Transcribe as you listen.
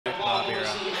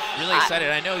Really excited.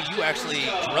 I know you actually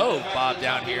drove Bob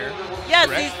down here.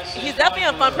 Yes, he's definitely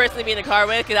a fun person to be in the car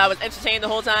with because I was entertained the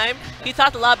whole time. He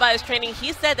talked a lot about his training.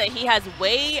 He said that he has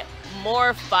way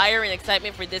more fire and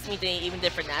excitement for this meet than he even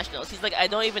did for nationals. He's like, I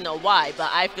don't even know why, but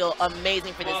I feel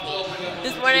amazing for this meet.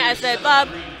 This morning I said, Bob,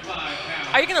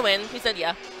 are you gonna win? He said,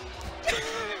 yeah.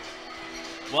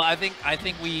 Well, I think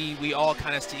we all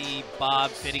kind of see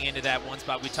Bob fitting into that one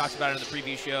spot. We talked about it in the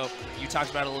preview show. You talked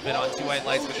about it a little bit on Two White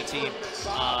Lights with the team.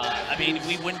 I mean,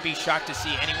 we wouldn't be shocked to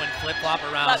see anyone flip-flop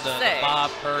around the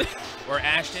Bob, Perk, or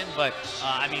Ashton. But,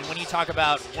 I mean, when you talk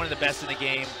about one of the best in the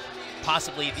game,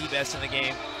 possibly the best in the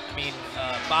game, I mean,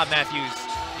 Bobb Matthews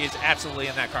is absolutely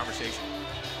in that conversation.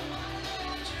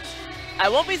 I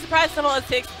won't be surprised if someone else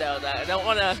takes it, though. I don't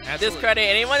want to discredit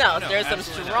anyone else. There's some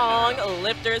strong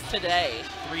lifters today.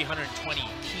 320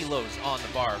 kilos on the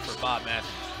bar for Bobb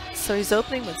Matthews. So he's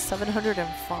opening with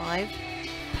 705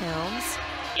 pounds.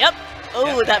 Yep.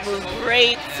 Oh, that moved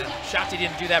great. Shocked he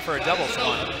didn't do that for a double,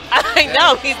 Solana. I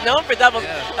know, he's known for doubles.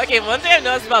 Okay, one thing I've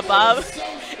noticed about Bob,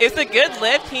 it's a good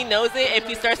lift. He knows it if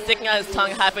he starts sticking out his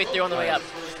tongue halfway through on the way up.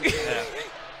 Yeah.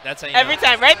 That's how you Every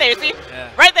time, right there, see? Yeah.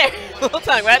 Right there. Little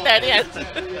tongue, right there at the end.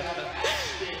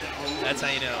 That's how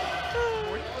you know.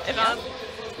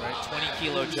 Right,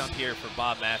 20-kilo jump here for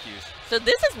Bobb Matthews. So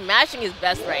this is matching his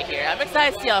best right here. I'm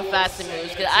excited to see how fast he moves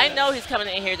because I know he's coming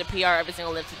in here to PR every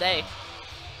single lift today.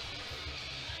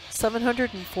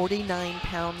 749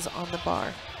 pounds on the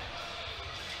bar.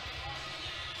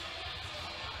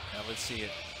 Now let's see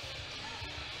it.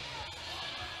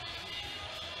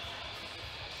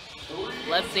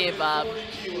 Let's see it, Bob.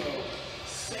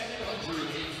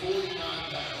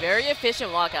 Very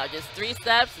efficient walkout. Just 3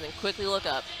 steps and then quickly look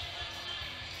up.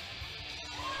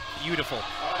 Beautiful.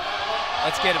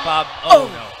 Let's get it, Bob. Oh,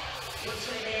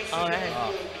 no. All right.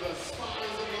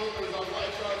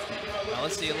 Now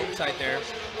let's see, a little tight there.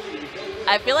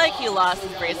 I feel like he lost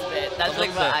his brace a bit. That's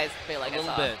like what I feel like. A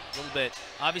little bit.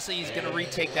 Obviously, he's going to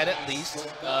retake that at least.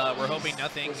 We're hoping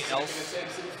nothing else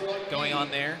going on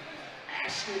there.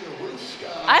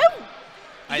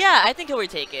 I think he'll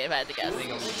retake it if I had to guess.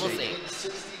 We'll see.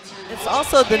 It's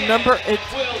also the number.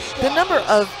 The number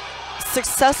of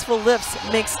successful lifts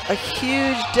makes a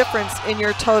huge difference in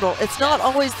your total. It's not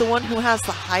always the one who has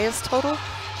the highest total.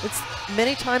 It's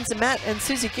many times Matt and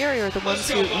Susie Gary are the ones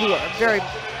who are very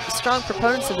strong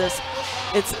proponents of this.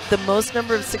 It's the most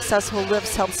number of successful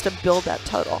lifts helps to build that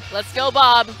total. Let's go,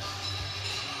 Bob.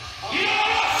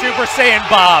 Super Saiyan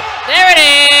Bob. There it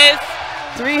is.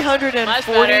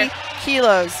 340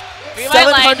 kilos.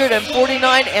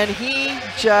 749, and he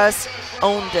just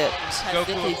owned it.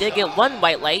 He did get 1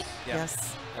 white light.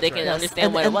 Yes. They can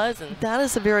understand what it was. And that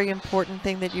is a very important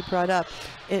thing that you brought up.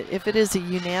 If it is a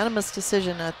unanimous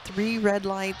decision, 3 red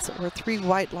lights or 3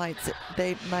 white lights,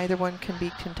 neither one can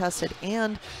be contested.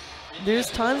 And there's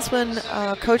times when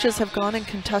coaches have gone and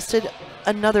contested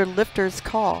another lifter's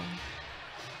call.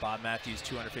 Bobb Matthews,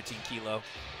 215 kilo.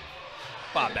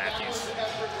 Bobb Matthews.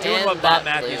 Doing what Bobb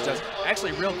Matthews does.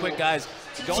 Actually, real quick, guys.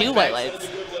 2 white lights.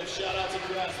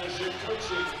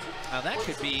 Now that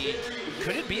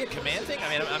could it be a command thing? I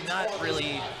mean, I'm not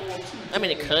really. I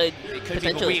mean, it could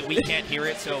be, but we can't hear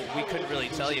it, so we couldn't really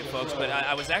tell you, folks. But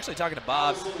I was actually talking to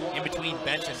Bob in between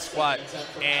bench and squat,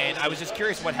 and I was just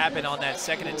curious what happened on that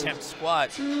second attempt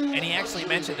squat. And he actually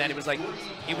mentioned that it was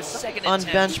second on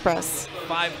attempt. bench press.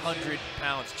 500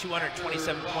 pounds,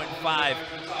 227.5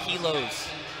 kilos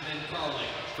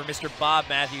for Mr. Bobb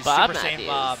Matthews. Super Saiyan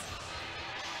Bob.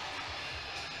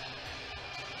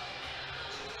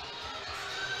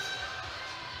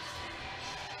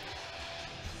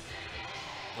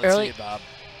 Let's see it, Bob.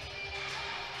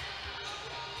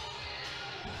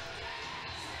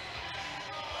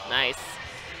 Nice.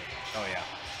 Oh, yeah.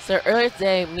 So earlier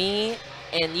today, me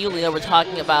and you, Leo, were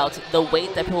talking about the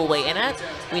weight that people weigh in at.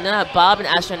 We know that Bob and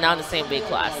Ashton are now in the same weight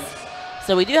class.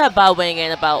 So we do have Bob weighing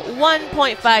in about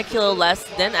 1.5 kilo less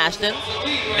than Ashton.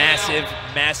 Massive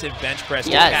bench press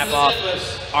to cap off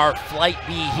our Flight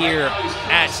B here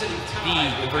at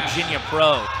the Virginia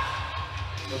Pro.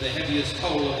 For the heaviest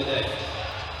total of the day.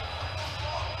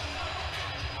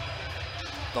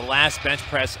 The last bench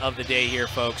press of the day here,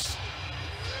 folks.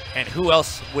 And who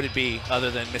else would it be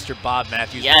other than Mr. Bobb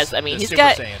Matthews? Yes, I mean, he's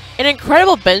got an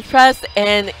incredible bench press,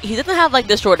 and he doesn't have, like,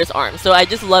 the shortest arm, so I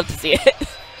just love to see it.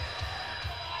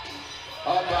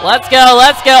 Let's go,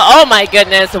 let's go. Oh, my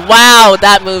goodness. Wow,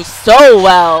 that moves so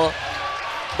well.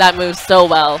 That moves so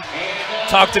well.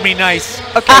 Talk to me nice.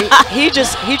 Okay, he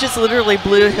just literally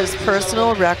blew his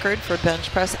personal record for bench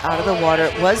press out of the water.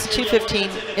 It was 215.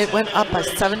 It went up by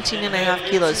 17.5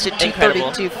 kilos to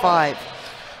 232.5.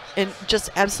 And just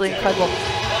absolutely incredible.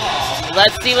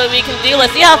 Let's see what we can do.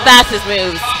 Let's see how fast this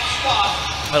moves.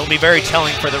 It'll be very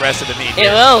telling for the rest of the meet.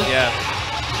 It will. Yeah.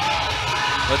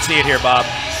 Let's see it here, Bob.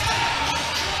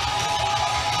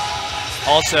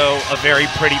 Also, a very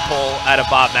pretty pull out of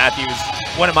Bobb Matthews.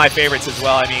 One of my favorites as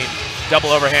well. I mean, double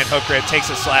overhand hook grip, takes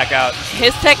the slack out.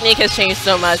 His technique has changed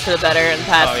so much for the better in the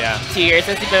past 2 years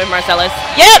since he's been with Marcellus.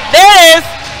 Yep, there it is.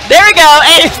 There we go.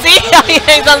 And see how he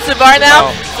hangs on Saber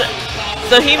now?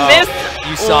 So he missed.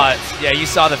 You saw it. Yeah, you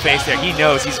saw the face there. He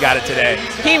knows he's got it today.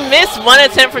 He missed one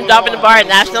attempt from dropping the bar at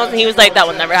Nationals, and he was like, that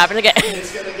will never happen again.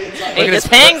 And he just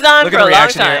hangs on for a long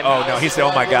time. Oh, no. He said,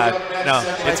 oh, my God. No.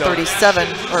 It's 37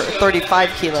 or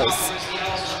 35 kilos.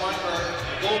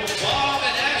 Bob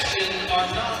and Ashton are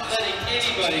not letting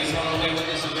anybody run away with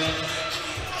this event.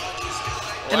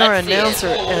 And our announcer,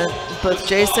 and both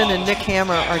Jason and Nick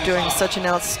Hammer, are doing such an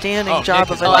outstanding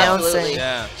job of announcing.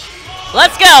 Yeah.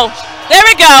 Let's go. There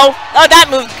we go. Oh, that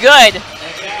moved good.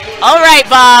 All right,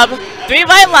 Bob. 3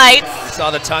 white lights. You saw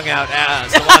the tongue out.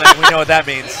 Solana, we know what that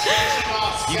means.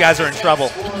 You guys are in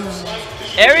trouble.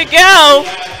 There we go.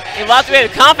 He walked away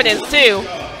with confidence, too.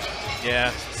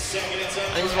 Yeah.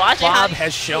 I'm just watching. Bob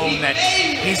has shown that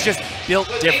he's just built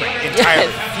different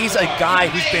entirely. Yes. He's a guy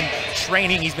who's been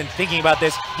training. He's been thinking about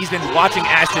this. He's been watching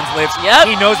Ashton's lifts. Yep.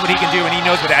 He knows what he can do, and he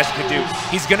knows what Ashton can do.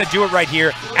 He's going to do it right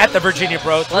here at the Virginia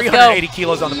Pro. 380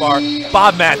 kilos on the bar.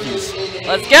 Bobb Matthews.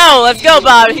 Let's go. Let's go,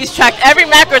 Bob. He's tracked every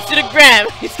macro to the gram.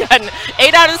 He's gotten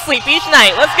 8 hours of sleep each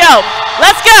night. Let's go.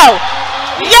 Let's go.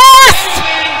 Yes!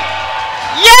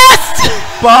 Yes!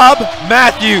 Bobb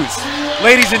Matthews.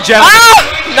 Ladies and gentlemen. Oh,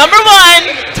 number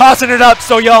 1. Tossing it up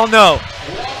so y'all know.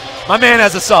 My man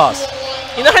has a sauce.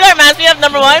 You know who that reminds me of,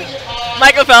 number 1?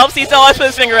 Michael Phelps. He always put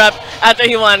his finger up after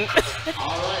he won.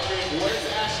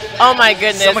 Oh, my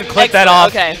goodness. Someone clip that off.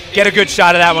 Okay. Get a good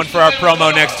shot of that one for our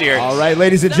promo next year. All right,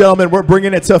 ladies and gentlemen, we're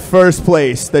bringing it to first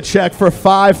place. The check for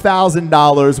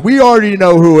 $5,000. We already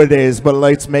know who it is, but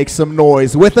let's make some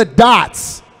noise. With the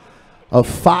dots of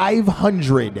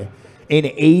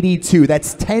 582.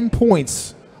 That's 10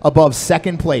 points above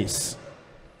second place.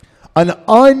 An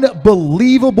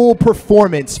unbelievable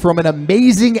performance from an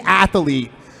amazing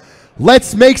athlete.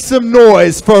 Let's make some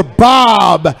noise for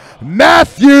Bobb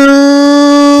Matthews.